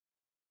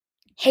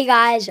Hey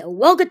guys,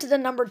 welcome to the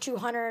number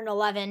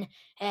 211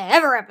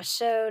 ever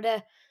episode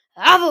of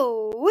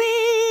Wiz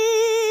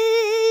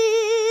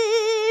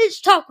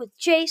Talk with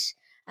Chase.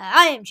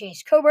 I am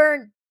Chase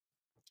Coburn,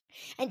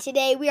 and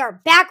today we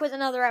are back with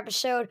another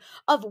episode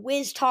of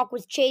Wiz Talk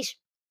with Chase.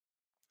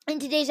 In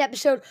today's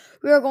episode,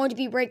 we are going to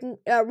be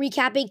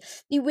recapping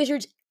the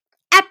Wizards'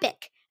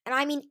 epic, and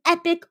I mean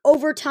epic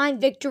overtime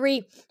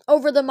victory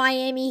over the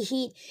Miami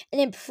Heat, and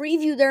then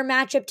preview their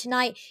matchup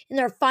tonight in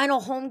their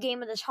final home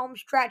game of this home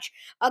stretch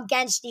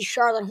against the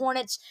Charlotte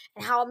Hornets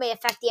and how it may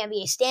affect the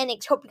NBA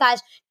standings. Hope you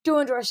guys do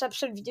enjoy this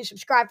episode. If you do,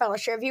 subscribe, follow,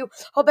 share, review.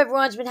 Hope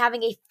everyone's been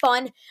having a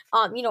fun,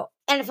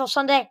 NFL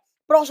Sunday,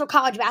 but also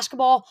college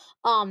basketball.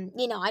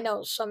 I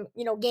know some,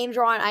 games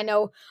are on. I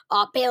know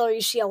Baylor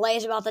UCLA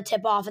is about to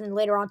tip off, and then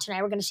later on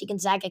tonight we're going to see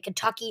Gonzaga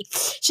Kentucky.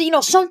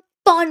 So some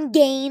fun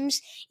games,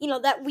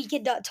 that we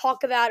could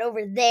talk about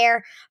over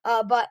there.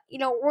 But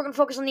we're going to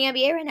focus on the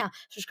NBA right now.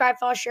 Subscribe,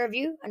 follow, share,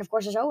 review, and of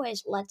course, as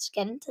always, let's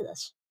get into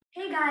this.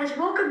 Hey guys,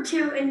 welcome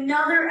to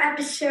another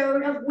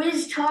episode of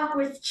Wiz Talk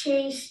with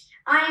Chase.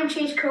 I am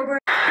Chase Coburn.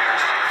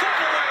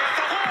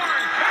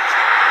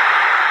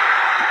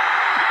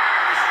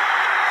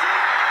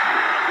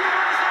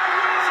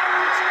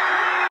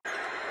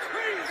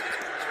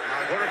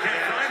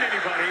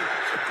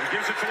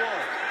 Gives it to Wall.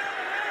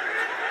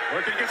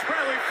 Working against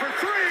Bradley for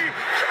three.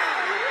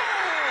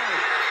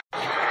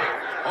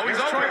 Oh, he's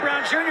open. Troy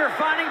Brown Jr.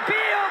 finding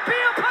Beal.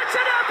 Beal puts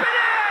it up and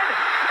in.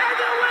 And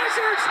the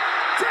Wizards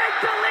take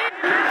the lead.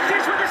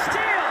 Matthews with a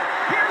steal.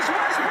 Here's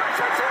Westbrook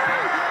for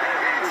three.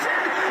 He hits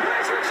it.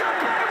 Wizards up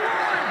by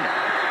one.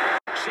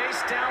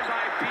 Chased down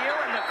by Beal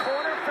in the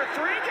corner for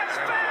three. Gets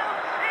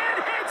fouled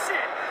and hits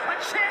it. A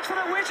chance for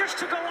the Wizards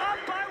to go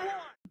up by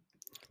one.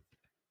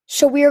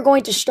 So we are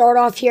going to start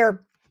off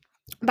here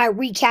by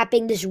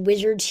recapping this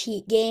Wizards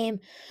Heat game.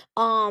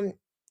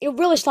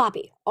 Really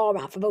sloppy all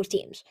around for both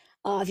teams.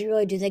 If you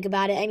really do think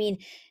about it, I mean,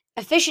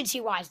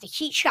 efficiency-wise, the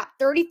Heat shot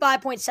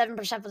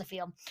 35.7% from the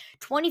field,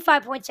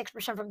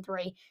 25.6% from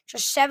three,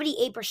 just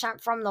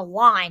 78% from the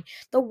line.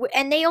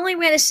 And they only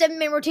ran a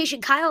 7-man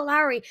rotation. Kyle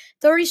Lowry,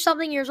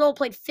 30-something years old,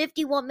 played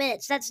 51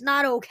 minutes. That's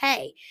not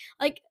okay.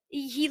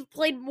 He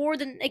played more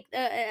than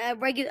a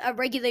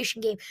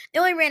regulation game. They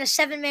only ran a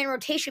 7-man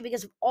rotation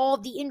because of all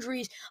of the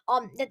injuries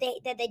that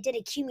they did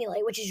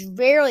accumulate, which is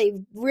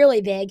really,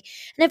 really big.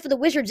 And then for the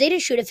Wizards, they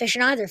didn't shoot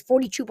efficient either.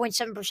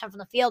 42.7% from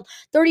the field,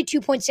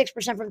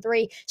 32.6% from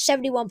three,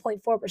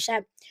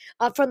 71.4%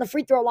 from the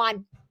free throw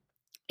line.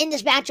 In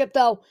this matchup,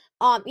 though,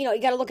 you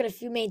got to look at a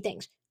few main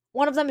things.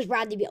 One of them is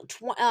Bradley Beal.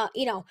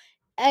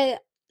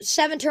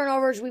 7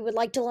 turnovers, we would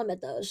like to limit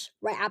those,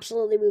 right?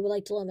 Absolutely, we would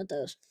like to limit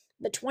those.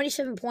 But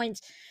 27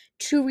 points,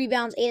 2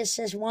 rebounds, 8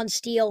 assists, 1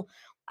 steal.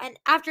 And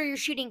after you're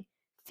shooting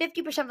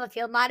 50% from the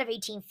field, 9 of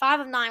 18,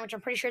 5 of 9, which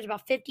I'm pretty sure is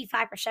about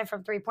 55%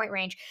 from three-point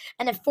range,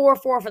 and then 4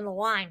 of 4 from the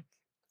line.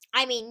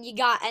 I mean,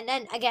 and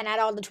then again, add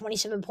all the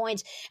 27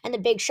 points and the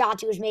big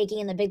shots he was making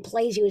and the big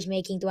plays he was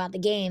making throughout the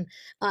game.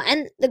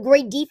 And the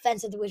great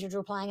defense that the Wizards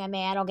were playing. I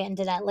may add, I'll get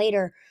into that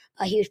later.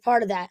 He was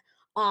part of that.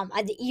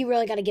 I think you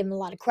really got to give him a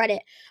lot of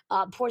credit.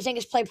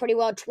 Porzingis played pretty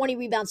well, 20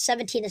 rebounds,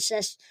 17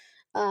 assists.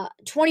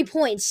 20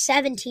 points,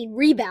 17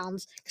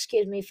 rebounds,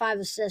 5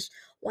 assists,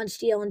 1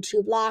 steal, and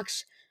 2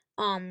 blocks.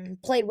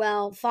 Played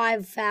well,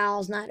 5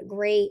 fouls, not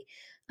great.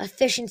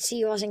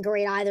 Efficiency wasn't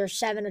great either,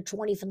 7 of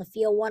 20 from the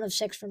field, 1 of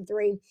 6 from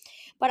three.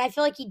 But I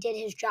feel like he did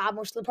his job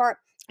most of the part.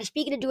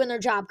 Speaking of doing their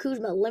job,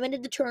 Kuzma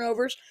limited the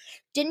turnovers,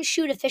 didn't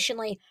shoot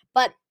efficiently,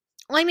 but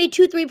only made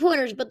 2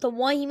 3-pointers, but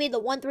he made the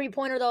 1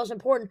 3-pointer that was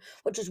important,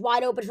 which was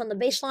wide open from the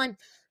baseline,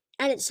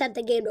 and it sent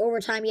the game to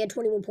overtime. He had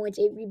 21 points,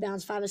 8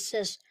 rebounds, 5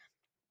 assists,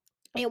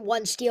 and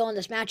 1 steal in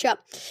this matchup.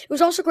 It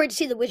was also great to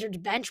see the Wizards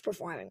bench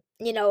performing.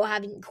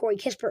 Having Corey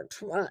Kispert,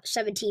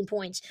 17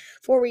 points,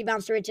 4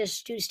 rebounds, 3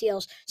 assists, 2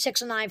 steals,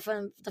 6 of 9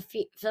 from the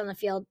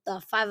field,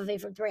 5 of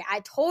 8 from three. I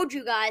told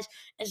you guys,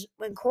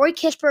 when Corey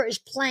Kispert is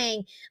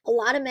playing a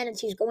lot of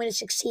minutes, he's going to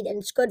succeed, and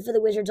it's good for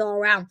the Wizards all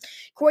around.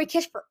 Corey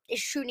Kispert is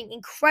shooting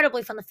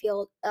incredibly from the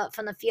field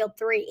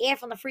three, and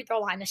from the free throw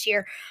line this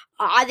year.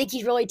 I think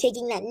he's really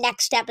taking that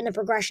next step in the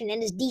progression,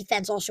 and his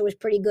defense also is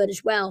pretty good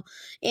as well.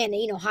 And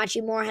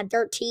Hachimura had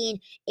 13,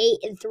 8,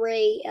 and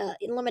 3.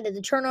 Limited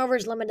the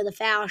turnovers, limited the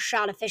fouls,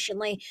 shot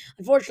efficiently.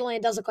 Unfortunately,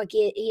 it does look like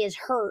he is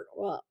hurt.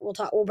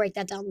 We'll break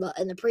that down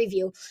in the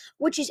preview,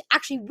 which is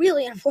actually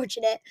really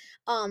unfortunate.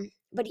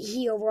 But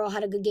he overall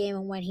had a good game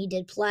and when he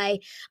did play.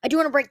 I do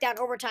want to break down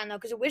overtime, though,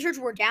 because the Wizards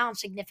were down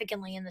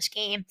significantly in this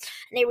game,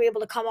 and they were able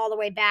to come all the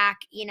way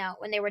back,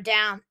 when they were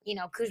down.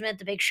 Kuzma had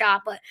the big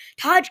shot, but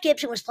Taj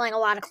Gibson was playing a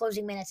lot of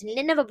closing minutes, and he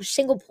didn't have a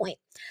single point.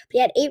 But he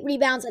had 8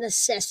 rebounds and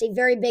assists, a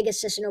very big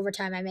assist in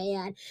overtime, I may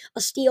add,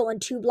 a steal and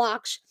 2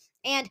 blocks,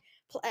 and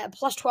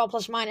plus 12,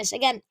 plus minus.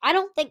 Again, I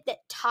don't think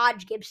that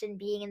Taj Gibson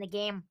being in the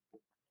game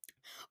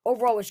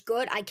overall was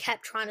good. I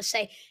kept trying to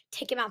say,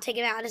 take him out.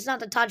 And it's not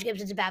that Taj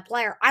Gibson's a bad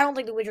player. I don't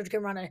think the Wizards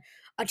can run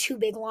a too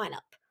big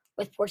lineup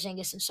with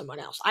Porzingis and someone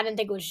else. I didn't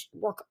think it was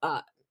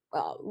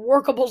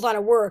workable is not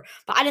a word,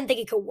 but I didn't think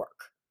it could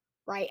work,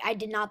 right? I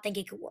did not think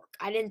it could work.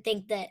 I didn't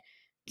think that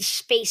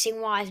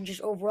spacing wise and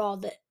just overall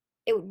that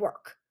it would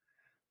work.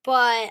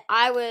 But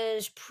I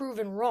was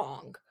proven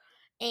wrong.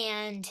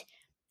 And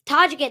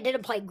Tajik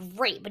didn't play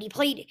great, but he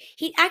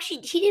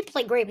did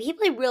play great, but he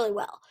played really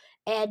well.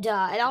 And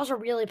that was a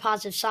really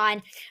positive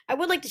sign. I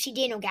would like to see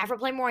Daniel Gaffer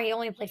play more. He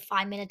only played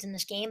 5 minutes in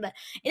this game, but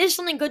it is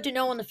something good to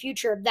know in the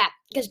future of that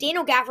because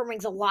Daniel Gaffer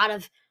brings a lot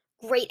of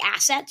great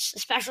assets,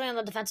 especially on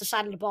the defensive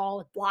side of the ball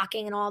with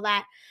blocking and all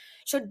that.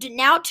 So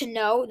now to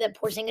know that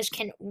Porzingis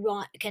can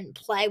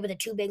play with a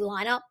two big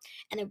lineup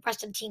and the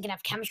rest of the team can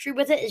have chemistry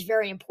with it is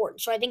very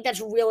important. So I think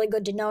that's really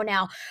good to know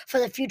now for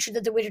the future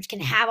that the Wizards can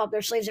have up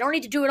their sleeves. They don't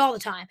need to do it all the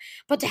time,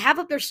 but to have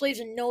up their sleeves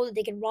and know that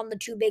they can run the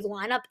two big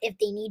lineup if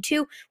they need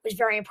to was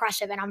very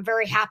impressive. And I'm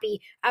very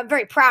happy. I'm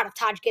very proud of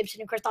Taj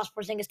Gibson and Kristaps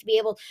Porzingis to be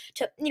able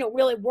to,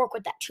 really work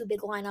with that two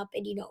big lineup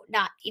and,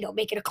 not,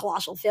 make it a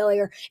colossal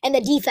failure. And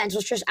the defense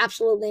was just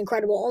absolutely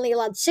incredible. Only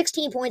allowed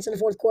 16 points in the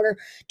fourth quarter,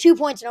 2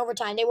 points in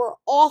overtime. They were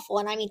awful,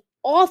 and I mean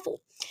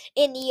awful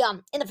in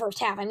the first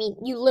half. I mean,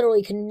 you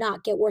literally could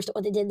not get worse than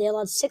what they did. They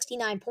allowed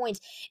 69 points.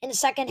 In the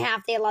second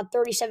half, they allowed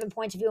 37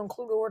 points. If you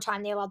include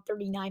overtime, they allowed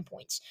 39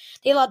 points.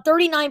 They allowed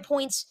 39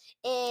 points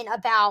in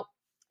about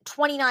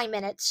 29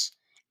 minutes.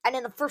 And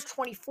in the first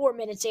 24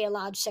 minutes, they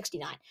allowed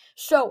 69.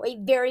 So a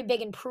very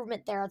big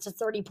improvement there. It's a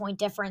 30-point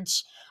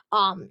difference.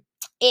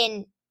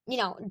 Even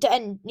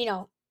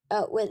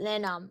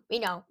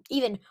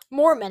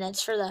more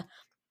minutes for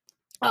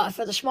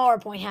the smaller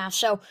point half.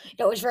 So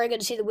it was very good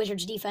to see the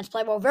Wizards defense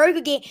play well. Very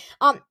good game.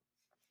 I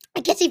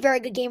guess a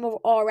very good game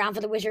all around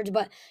for the Wizards,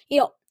 but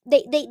they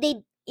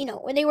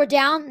when they were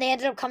down, they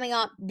ended up coming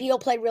up. Beal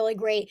played really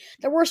great.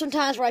 There were some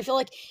times where I feel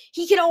like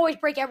he could always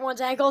break everyone's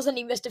ankles, and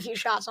he missed a few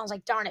shots. And I was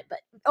like, darn it! But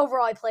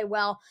overall, he played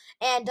well.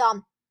 And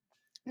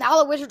now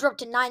the Wizards are up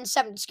to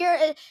 9-7.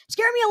 It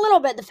scared me a little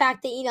bit, the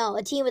fact that,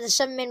 a team with a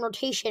 7-man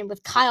rotation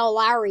with Kyle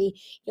Lowry,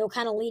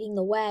 kind of leading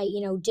the way,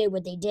 did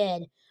what they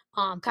did.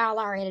 Kyle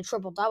Lowry had a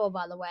triple-double,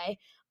 by the way.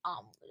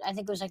 I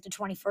think it was like the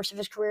 21st of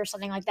his career or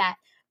something like that.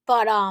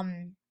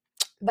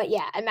 But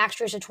yeah, and Max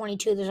Strus at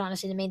 22, there's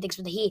honestly the main things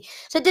for the Heat.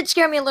 So it did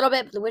scare me a little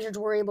bit, but the Wizards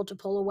were able to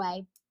pull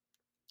away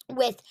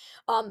with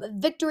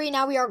victory.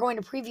 Now we are going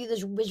to preview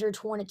this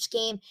Wizards-Hornets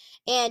game,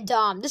 and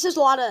this is a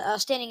lot of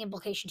standing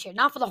implications here,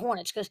 not for the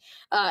Hornets, because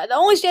the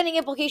only standing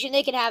implication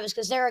they can have is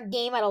because they're a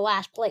game out of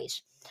last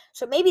place.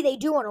 So maybe they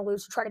do want to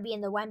lose to try to be in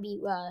the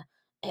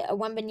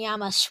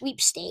Wembanyama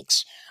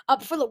sweepstakes.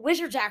 But for the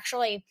Wizards,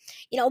 actually,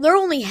 they're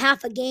only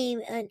half a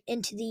game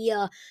into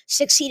the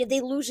 6th seed. If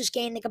they lose this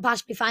game, they could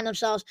possibly find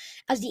themselves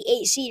as the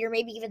 8th seed or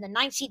maybe even the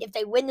 9th seed. If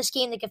they win this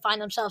game, they could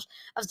find themselves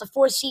as the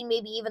 4th seed,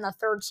 maybe even the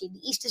 3rd seed.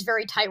 The East is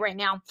very tight right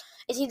now.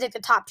 It seems like the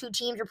top 2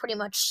 teams are pretty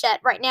much set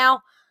right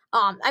now.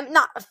 I'm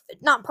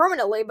not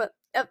permanently, but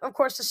of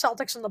course the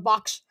Celtics and the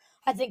Bucks,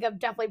 I think, have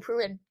definitely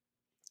proven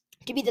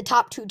to be the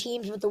top 2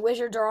 teams, but the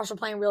Wizards are also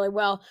playing really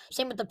well.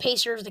 Same with the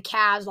Pacers, the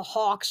Cavs, the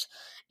Hawks,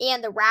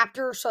 and the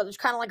Raptors. So there's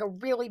kind of like a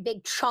really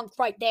big chunk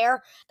right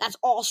there that's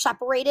all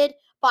separated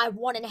by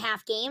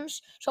 1.5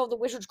 games. So the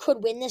Wizards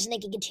could win this and they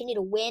can continue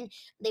to win.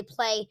 They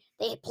play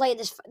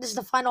this is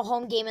the final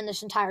home game in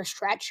this entire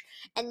stretch.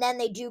 And then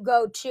they do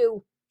go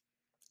to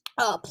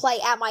play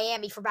at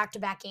Miami for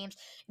back-to-back games.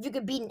 If you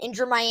could beat an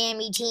injured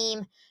Miami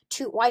team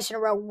twice in a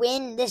row,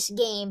 win this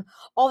game,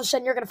 all of a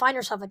sudden you're going to find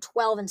yourself at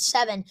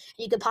 12-7, and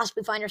you could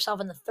possibly find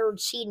yourself in the 3rd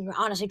seed and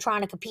honestly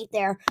trying to compete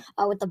there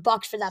with the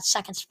Bucks for that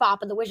 2nd spot.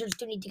 But the Wizards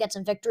do need to get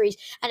some victories,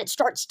 and it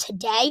starts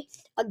today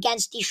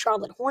against the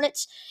Charlotte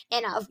Hornets.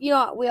 And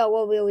what we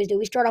always do,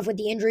 we start off with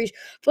the injuries.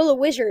 For the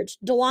Wizards,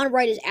 DeLon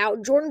Wright is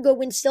out. Jordan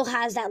Goodwin still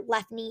has that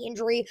left knee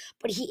injury,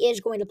 but he is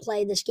going to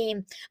play this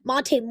game.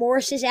 Monte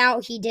Morris is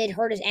out. He did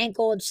hurt his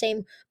ankle.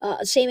 Same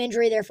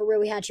injury there for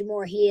Rui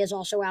Hachimura. He is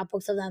also out.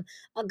 Both of them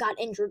got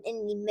injured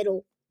in the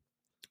middle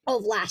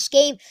of last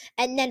game.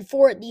 And then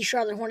for the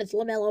Charlotte Hornets,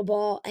 LaMelo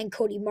Ball and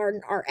Cody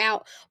Martin are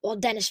out, while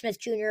Dennis Smith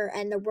Jr.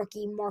 and the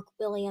rookie Mark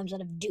Williams out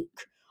of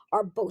Duke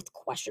are both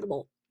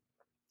questionable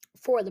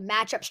for the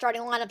matchup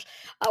starting lineups.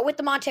 With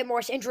the Monte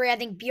Morris injury, I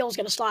think Beal's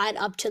going to slide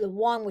up to the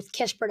 1 with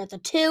Kispert at the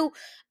 2.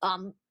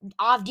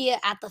 Avdia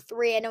at the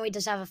 3. I know he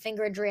does have a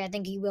finger injury. I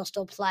think he will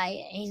still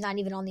play. He's not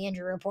even on the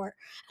injury report.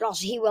 But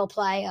also he will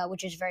play,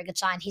 which is a very good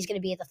sign. He's going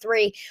to be at the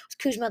 3. With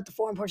Kuzma at the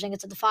 4 and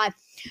Porzingis at the 5.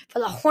 For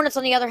the Hornets,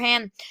 on the other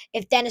hand,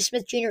 if Dennis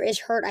Smith Jr. is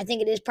hurt, I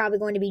think it is probably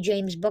going to be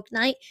James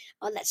Bouknight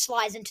that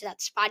slides into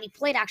that spot. He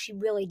played actually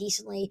really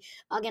decently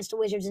against the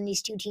Wizards in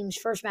these two teams'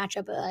 first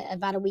matchup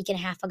about a week and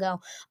a half ago.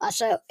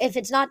 So if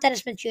it's not Dennis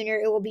Smith Jr.,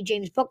 it will be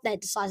James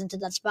Bouknight that slides into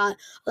that spot,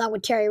 along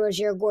with Terry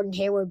Rozier, Gordon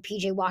Hayward,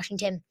 PJ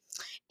Washington,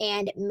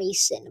 and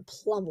Mason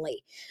Plumlee.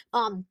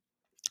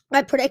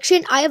 My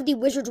prediction, I have the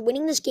Wizards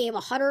winning this game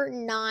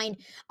 109.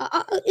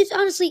 It's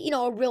honestly,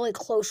 a really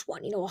close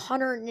one.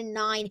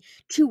 109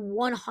 to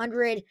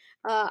 100.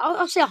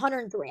 I'll say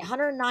 103.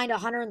 109 to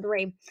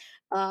 103.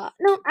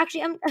 No,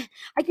 actually,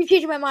 I keep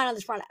changing my mind on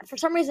this front. For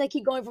some reason, I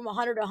keep going from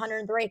 100 to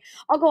 103.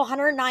 I'll go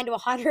 109 to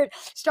 100,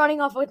 starting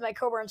off with my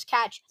Coburn's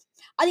catch.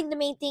 I think the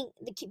main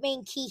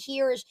key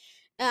here is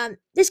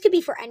This could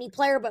be for any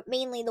player, but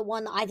mainly the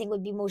one that I think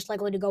would be most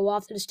likely to go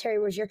off is Terry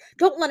Rozier.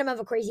 Don't let him have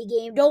a crazy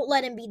game. Don't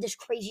let him be this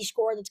crazy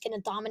scorer that's going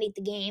to dominate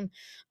the game.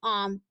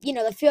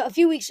 A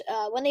few weeks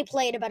when they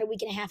played about a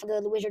week and a half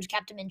ago, the Wizards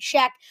kept him in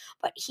check,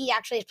 but he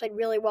actually has played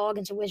really well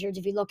against the Wizards.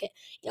 If you look at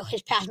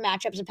his past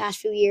matchups the past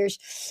few years,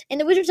 and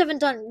the Wizards haven't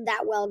done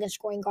that well against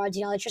scoring guards.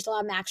 It's just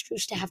allowed Max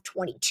Strus to have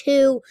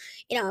 22.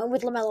 And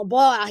with LaMelo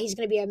Ball, he's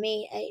going to be a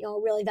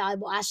really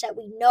valuable asset.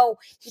 We know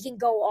he can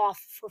go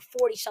off for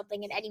 40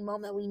 something at any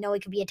moment. We know he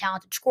could be a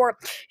talented scorer.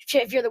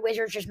 If you're the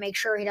Wizards, just make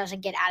sure he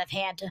doesn't get out of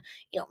hand to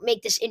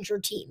make this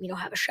injured team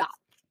have a shot.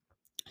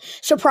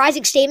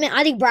 Surprising statement.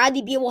 I think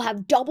Bradley Beal will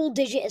have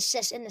double-digit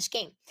assists in this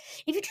game.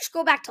 If you just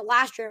go back to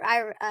last year,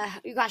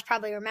 you guys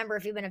probably remember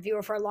if you've been a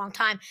viewer for a long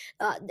time,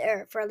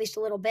 for at least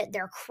a little bit,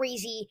 their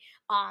crazy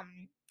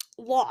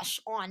loss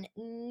on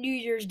New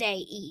Year's Day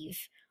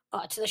Eve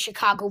to the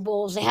Chicago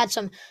Bulls. They had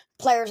some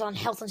players on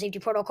health and safety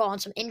protocol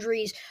and some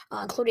injuries,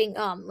 including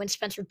when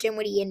Spencer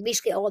Dinwiddie and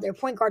basically all of their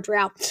point guards were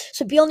out.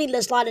 So Beal needed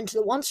to slide into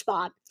the one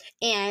spot,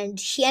 and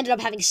he ended up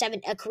having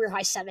a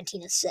career-high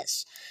 17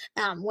 assists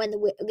when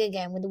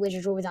the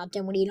Wizards were without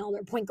Dinwiddie and all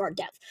their point guard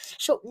depth.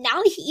 So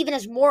now he even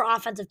has more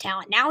offensive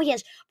talent. Now he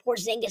has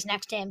Porzingis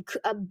next to him,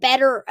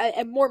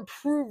 a more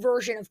improved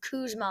version of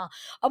Kuzma,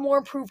 a more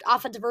improved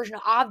offensive version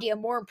of Avdia, a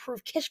more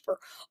improved Kisper.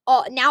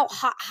 Now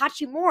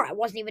Hachimura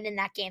wasn't even in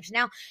that game. So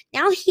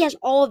now he has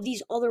all of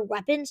these other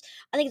weapons.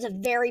 I think it's a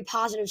very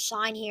positive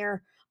sign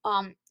here,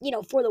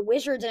 for the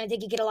Wizards, and I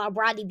think he could allow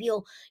Bradley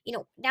Beal,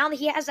 now that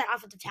he has that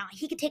offensive talent,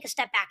 he could take a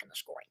step back in the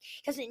scoring.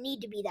 He doesn't need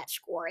to be that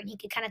scorer, and he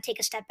could kind of take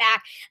a step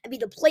back and be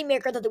the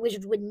playmaker that the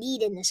Wizards would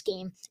need in this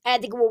game. And I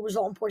think it will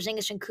result in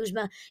Porzingis and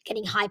Kuzma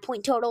getting high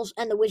point totals,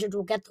 and the Wizards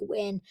will get the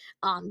win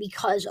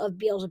because of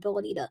Beal's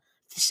ability to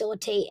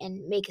facilitate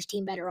and make his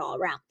team better all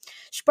around.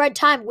 Spread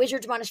time,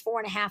 Wizards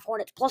 -4.5,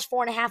 Hornets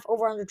 +4.5,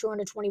 over under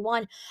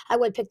 221. I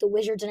would pick the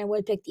Wizards, and I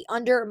would pick the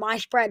under. My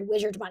spread,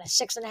 Wizards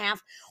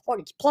 -6.5,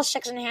 Hornets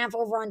 +6.5,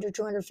 over under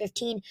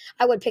 215.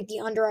 I would pick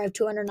the under. I have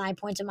 209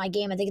 points in my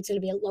game. I think it's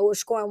going to be a lower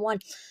scoring one,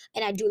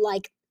 and I do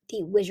like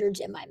the Wizards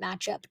in my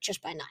matchup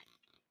just by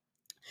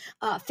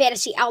 9.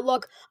 Fantasy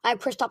outlook, I have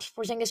Kristaps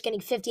Porzingis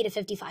getting 50 to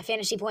 55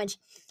 fantasy points.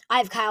 I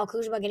have Kyle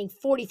Kuzma getting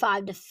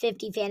 45 to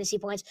 50 fantasy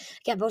points.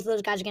 Again, both of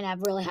those guys are going to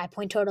have really high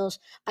point totals.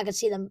 I could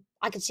see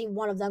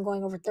one of them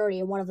going over 30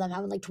 and one of them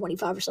having like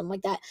 25 or something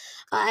like that.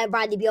 I have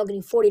Bradley Beal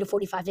getting 40 to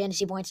 45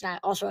 fantasy points, and I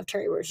also have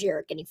Terry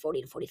Rozier getting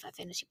 40 to 45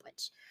 fantasy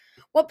points.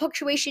 What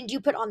punctuation do you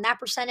put on that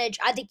percentage?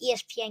 I think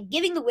ESPN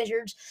giving the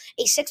Wizards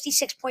a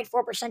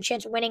 66.4%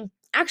 chance of winning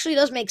actually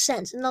does make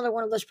sense. Another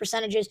one of those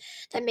percentages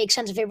that makes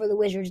sense in favor of the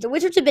Wizards. The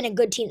Wizards have been a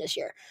good team this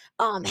year.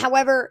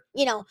 However,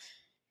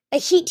 a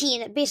Heat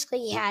team that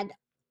basically had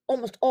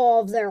almost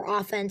all of their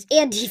offense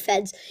and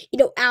defense,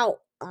 out.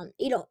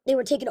 They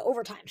were taken to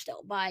overtime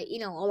still by,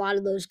 a lot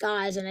of those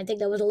guys, and I think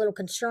that was a little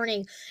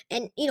concerning.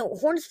 And,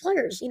 Hornets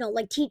players,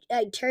 like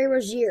Terry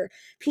Rozier,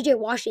 PJ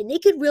Washington, they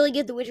could really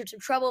give the Wizards some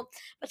trouble.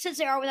 But since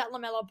they are without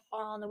LaMelo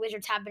Ball and the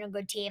Wizards have been a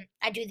good team,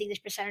 I do think this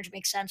percentage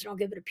makes sense, and I'll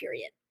give it a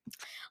period.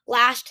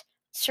 Last,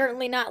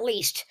 certainly not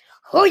least,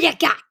 who you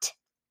got?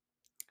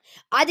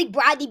 I think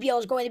Bradley Beal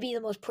is going to be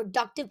the most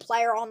productive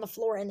player on the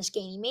floor in this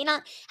game. He may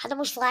not have the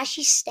most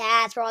flashy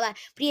stats or all that,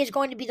 but he is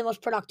going to be the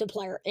most productive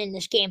player in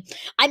this game.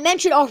 I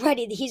mentioned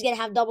already that he's going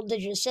to have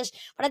double-digit assists,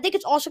 but I think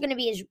it's also going to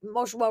be his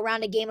most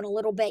well-rounded game in a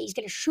little bit. He's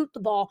going to shoot the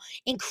ball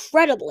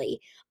incredibly,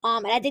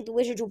 and I think the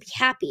Wizards will be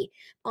happy,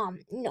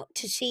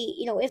 to see,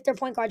 if their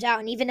point guard's out,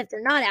 and even if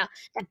they're not out,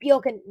 that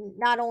Beal can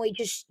not only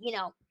just,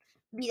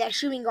 be that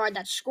shooting guard,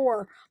 that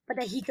scorer, but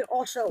that he could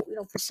also,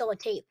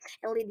 facilitate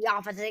and lead the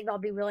offense. I think that'll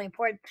be really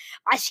important.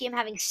 I see him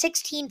having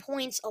 16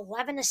 points,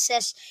 11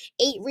 assists,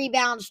 8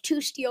 rebounds,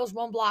 2 steals,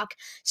 1 block,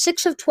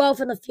 6 of 12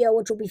 from the field,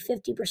 which will be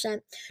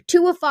 50%,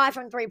 2 of 5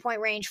 from three-point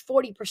range,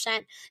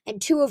 40%,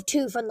 and 2 of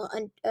 2 from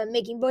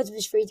making both of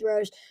his free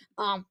throws,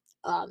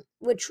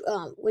 which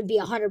would be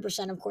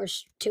 100%, of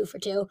course, 2 for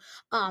 2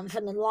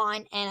 from the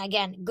line. And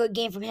again, good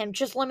game from him,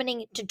 just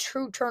limiting to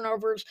true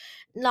turnovers,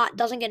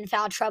 doesn't get in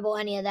foul trouble,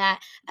 any of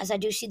that, as I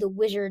do see the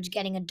Wizards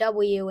getting a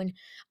W. And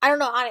I don't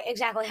know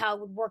exactly how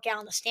it would work out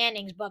in the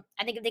standings, but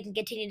I think if they can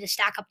continue to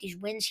stack up these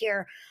wins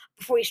here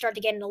before you start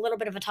to get in a little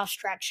bit of a tough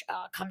stretch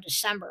come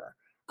December,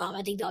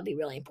 I think that'll be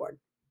really important.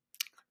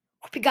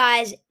 Hope you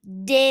guys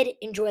did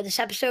enjoy this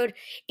episode.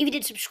 If you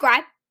did,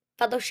 subscribe,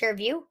 follow, share,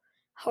 view.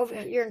 Hope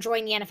you're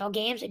enjoying the NFL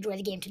games. Enjoy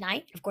the game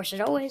tonight. Of course, as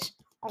always,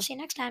 I'll see you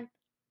next time.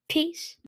 Peace.